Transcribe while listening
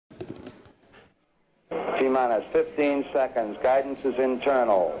T-minus 15 seconds. Guidance is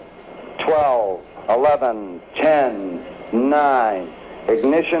internal. 12, 11, 10, 9.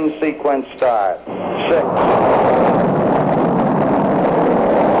 Ignition sequence start. 6.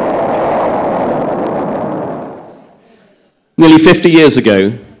 Nearly 50 years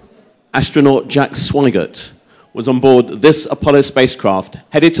ago, astronaut Jack Swigert was on board this Apollo spacecraft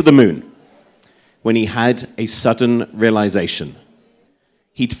headed to the moon when he had a sudden realization.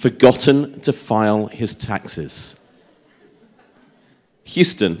 He'd forgotten to file his taxes.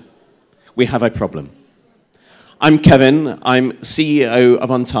 Houston, we have a problem. I'm Kevin, I'm CEO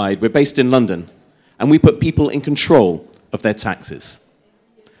of Untied. We're based in London, and we put people in control of their taxes.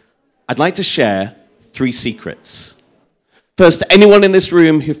 I'd like to share 3 secrets. First, anyone in this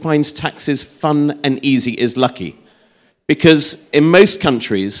room who finds taxes fun and easy is lucky, because in most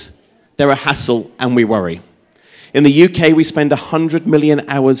countries, they're a hassle and we worry. In the UK, we spend 100 million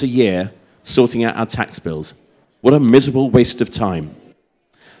hours a year sorting out our tax bills. What a miserable waste of time.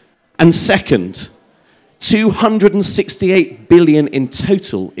 And second, 268 billion in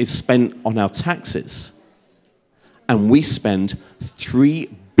total is spent on our taxes. And we spend 3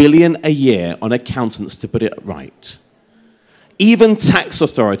 billion a year on accountants to put it right. Even tax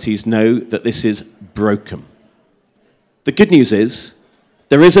authorities know that this is broken. The good news is,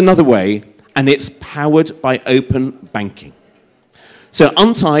 there is another way, and it's powered by open banking. So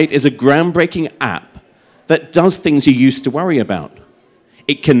Untied is a groundbreaking app that does things you used to worry about.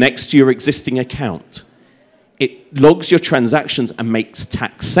 It connects to your existing account. It logs your transactions and makes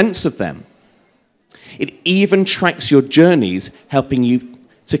tax sense of them. It even tracks your journeys, helping you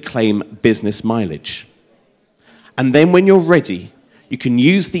to claim business mileage. And then when you're ready, you can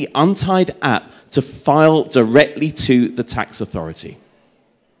use the Untied app to file directly to the tax authority.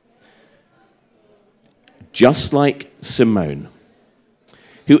 Just like Simone,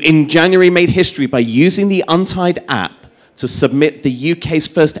 who in January made history by using the Untied app to submit the UK's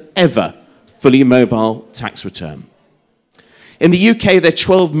first ever fully mobile tax return. In the UK, there are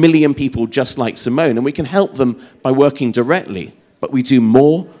 12 million people just like Simone, and we can help them by working directly, but we do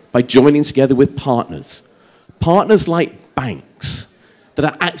more by joining together with partners. Partners like banks that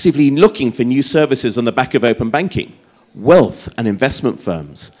are actively looking for new services on the back of open banking, wealth and investment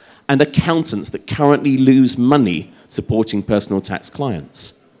firms, and accountants that currently lose money supporting personal tax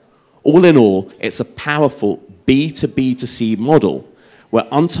clients. All in all, it's a powerful B2B2C model where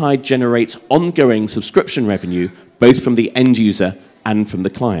Untied generates ongoing subscription revenue both from the end user and from the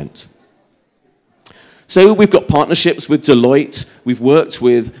client. So we've got partnerships with Deloitte. We've worked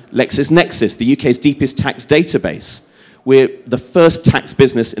with LexisNexis, the UK's deepest tax database. We're the first tax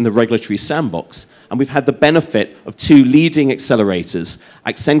business in the regulatory sandbox, and we've had the benefit of 2 leading accelerators,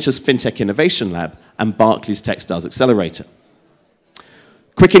 Accenture's FinTech Innovation Lab and Barclays Textiles Accelerator.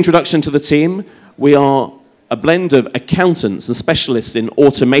 Quick introduction to the team. We are a blend of accountants and specialists in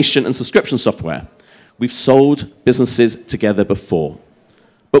automation and subscription software. We've sold businesses together before,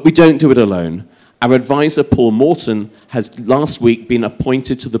 but we don't do it alone. Our advisor, Paul Morton, has last week been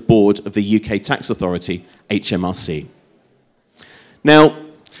appointed to the board of the UK Tax Authority, HMRC. Now,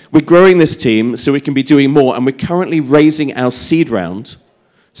 we're growing this team so we can be doing more, and we're currently raising our seed round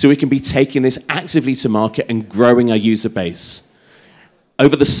so we can be taking this actively to market and growing our user base.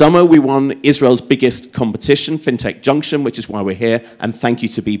 Over the summer, we won Israel's biggest competition, FinTech Junction, which is why we're here, and thank you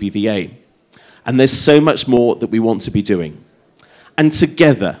to BBVA. And there's so much more that we want to be doing. And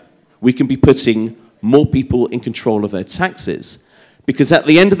together, we can be putting more people in control of their taxes, because at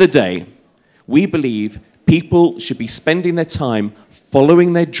the end of the day, we believe people should be spending their time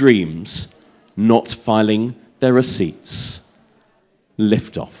following their dreams, not filing their receipts.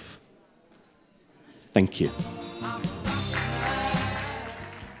 Lift off. Thank you.